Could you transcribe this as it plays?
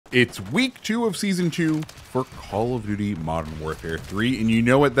It's week 2 of season 2 for Call of Duty Modern Warfare 3, and you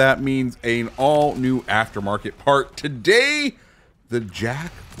know what that means, an all-new aftermarket part. Today, the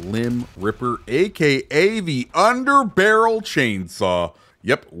Jack Limb Ripper, aka the Underbarrel Chainsaw.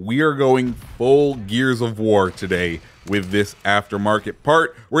 Yep, we are going full Gears of War today with this aftermarket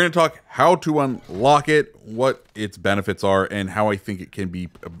part. We're going to talk how to unlock it, what its benefits are, and how I think it can be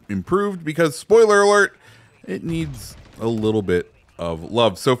improved, because, spoiler alert, it needs a little bit of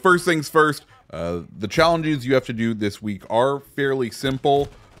love. So first things first, the challenges you have to do this week are fairly simple,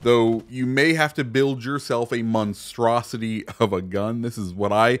 though you may have to build yourself a monstrosity of a gun. This is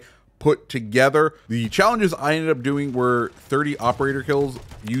what I put together. The challenges I ended up doing were 30 operator kills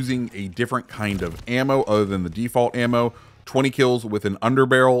using a different kind of ammo other than the default ammo, 20 kills with an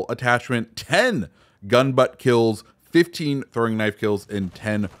underbarrel attachment, 10 gun butt kills, 15 throwing knife kills, and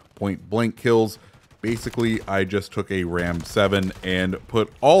 10 point blank kills. Basically, I just took a Ram 7 and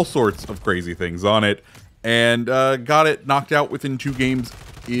put all sorts of crazy things on it and got it knocked out within 2 games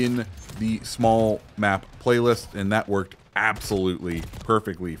in the small map playlist, and that worked absolutely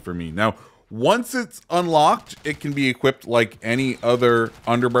perfectly for me. Now, once it's unlocked, it can be equipped like any other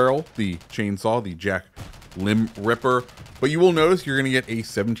underbarrel, the chainsaw, the Jack Limb Ripper, but you will notice you're going to get a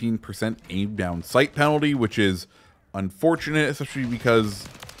 17% aim down sight penalty, which is unfortunate, especially because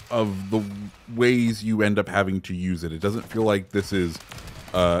of the ways you end up having to use it. It doesn't feel like this is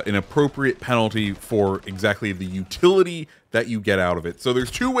an appropriate penalty for exactly the utility that you get out of it. So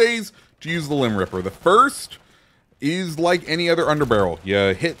there's 2 ways to use the Limb Ripper. The first is like any other underbarrel.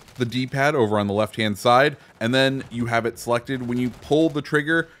 You hit the D-pad over on the left-hand side, and then you have it selected. When you pull the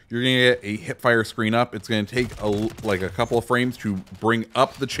trigger, you're gonna get a hipfire screen up. It's gonna take like a couple of frames to bring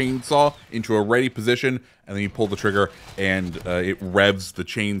up the chainsaw into a ready position, and then you pull the trigger, and it revs the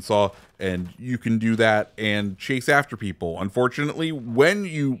chainsaw, and you can do that and chase after people. Unfortunately, when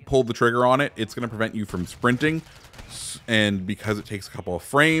you pull the trigger on it, it's gonna prevent you from sprinting, and because it takes a couple of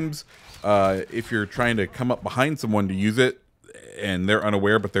frames, if you're trying to come up behind someone to use it and they're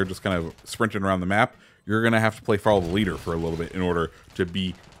unaware but they're just kind of sprinting around the map, you're gonna have to play follow the leader for a little bit in order to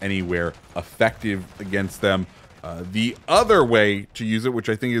be anywhere effective against them. The other way to use it, which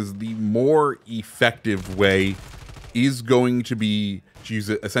I think is the more effective way, is going to be to use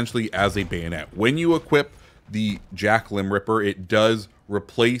it essentially as a bayonet. When you equip the Jack Limb Ripper, it does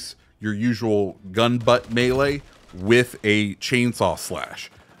replace your usual gun butt melee with a chainsaw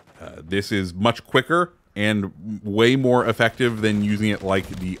slash. This is much quicker and way more effective than using it like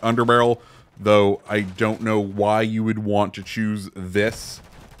the underbarrel, though I don't know why you would want to choose this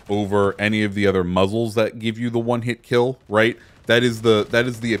over any of the other muzzles that give you the one-hit kill, right? That is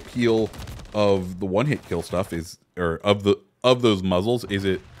the appeal of the one-hit kill stuff, of those muzzles, is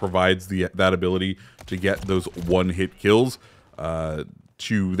it provides that ability to get those one-hit kills.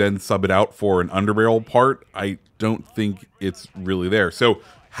 To then sub it out for an underbarrel part, I don't think it's really there. So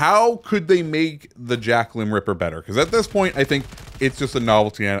how could they make the Jack Limb Ripper better? Because at this point, I think it's just a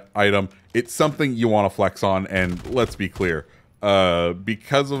novelty item. It's something you want to flex on, and let's be clear,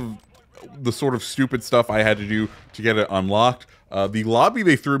 because of the sort of stupid stuff I had to do to get it unlocked, the lobby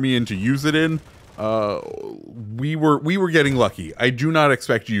they threw me in to use it in, we were getting lucky. I do not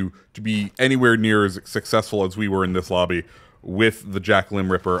expect you to be anywhere near as successful as we were in this lobby with the Jack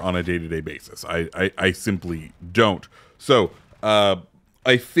Limb Ripper on a day-to-day basis. I simply don't. So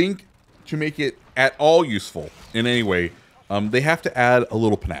I think to make it at all useful in any way, they have to add a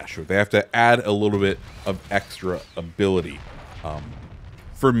little panache. They have to add a little bit of extra ability.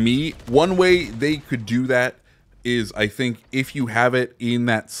 For me, one way they could do that is, I think, if you have it in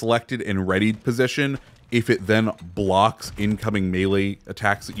that selected and readied position, if it then blocks incoming melee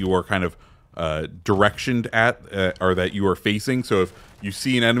attacks that you are kind of directioned at, or that you are facing. So if you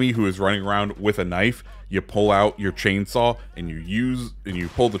see an enemy who is running around with a knife, you pull out your chainsaw and you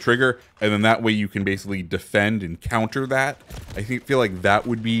pull the trigger, and then that way you can basically defend and counter that. I feel like that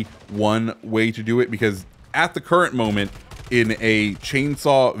would be one way to do it, because at the current moment in a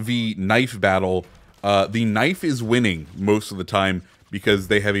chainsaw v knife battle, the knife is winning most of the time because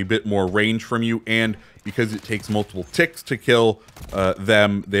they have a bit more range from you, and because it takes multiple ticks to kill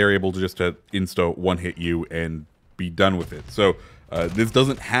them, they're able to just insta one-hit you and be done with it. So this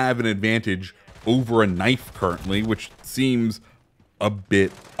doesn't have an advantage over a knife currently, which seems a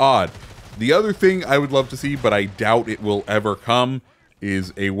bit odd. The other thing I would love to see, but I doubt it will ever come,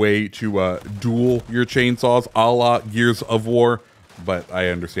 is a way to duel your chainsaws a la Gears of War, but I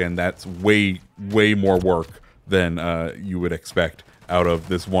understand that's way more work than you would expect out of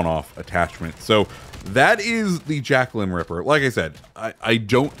this one-off attachment. So that is the Jack Limb Ripper. Like I said, I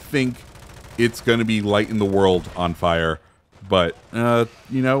don't think it's going to be lighting the world on fire, but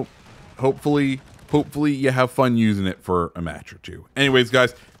you know, hopefully you have fun using it for a match or two. Anyways,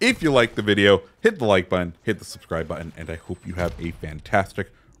 guys, if you liked the video, hit the like button, hit the subscribe button, and I hope you have a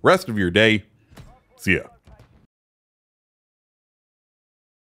fantastic rest of your day. See ya.